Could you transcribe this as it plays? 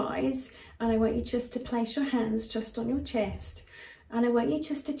eyes, and I want you just to place your hands just on your chest, and I want you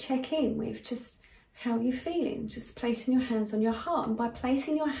just to check in with just how you're feeling, just placing your hands on your heart. And by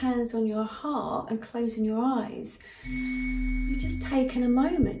placing your hands on your heart and closing your eyes, you're just taking a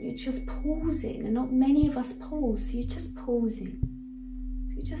moment, you're just pausing, and not many of us pause, so you're just pausing.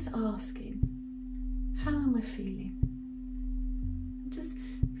 So you're just asking, how am I feeling? And just,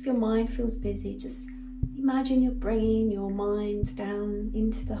 if your mind feels busy, just imagine you're bringing your mind down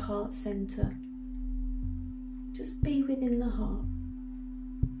into the heart center. Just be within the heart.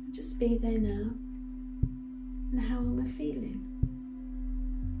 Just be there now. And how am I feeling?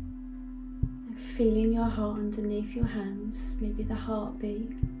 And feeling your heart underneath your hands, maybe the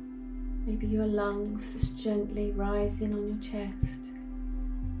heartbeat, maybe your lungs just gently rising on your chest.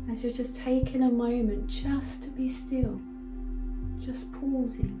 As you're just taking a moment just to be still, just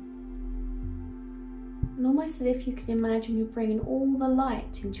pausing. And almost as if you can imagine you're bringing all the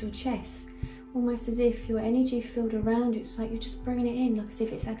light into your chest, almost as if your energy field around you, it's like you're just bringing it in, like as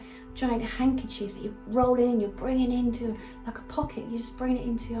if it's a giant handkerchief that you're rolling in, you're bringing into like a pocket, you just bring it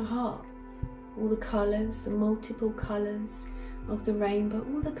into your heart. All the colours, the multiple colours of the rainbow,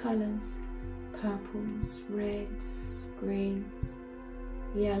 all the colours, purples, reds, greens,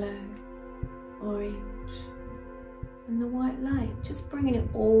 yellow, orange, and the white light, just bringing it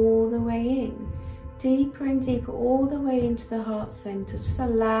all the way in, deeper and deeper, all the way into the heart center, just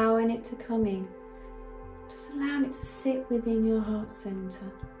allowing it to come in, just allowing it to sit within your heart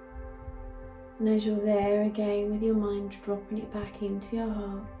center. And as you're there again with your mind, dropping it back into your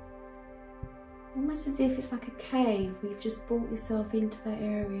heart, almost as if it's like a cave where you've just brought yourself into that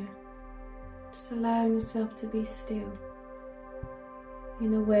area, just allowing yourself to be still,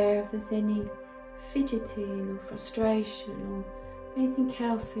 being aware if there's any fidgeting or frustration or anything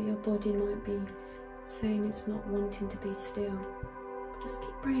else that your body might be saying it's not wanting to be still. But just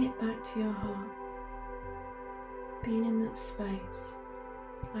keep bringing it back to your heart, being in that space,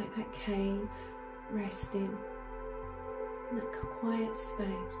 like that cave, resting in that quiet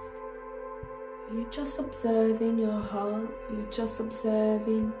space. And you're just observing your heart, you're just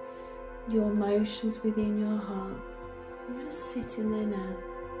observing your emotions within your heart. You're just sitting there now,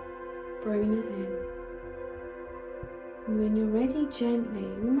 bringing it in. And when you're ready, gently,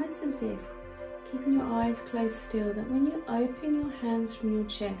 almost as if keeping your eyes closed still, that when you open your hands from your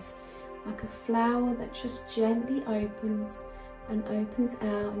chest, like a flower that just gently opens and opens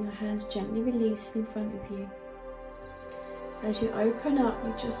out, and your hands gently release in front of you. As you open up,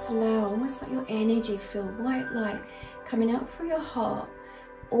 you just allow almost like your energy filled white light coming out through your heart,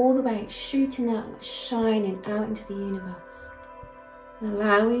 all the way shooting out, like shining out into the universe, and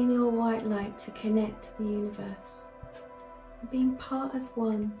allowing your white light to connect to the universe, being part as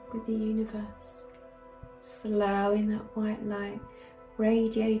one with the universe. Just allowing that white light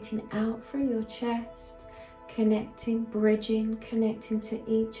radiating out through your chest, connecting, bridging, connecting to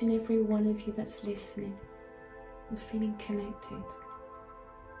each and every one of you that's listening and feeling connected.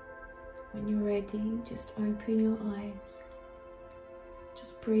 When you're ready, just open your eyes.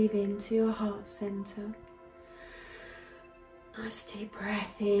 Just breathe into your heart center. Nice deep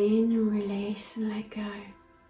breath in and release and let go.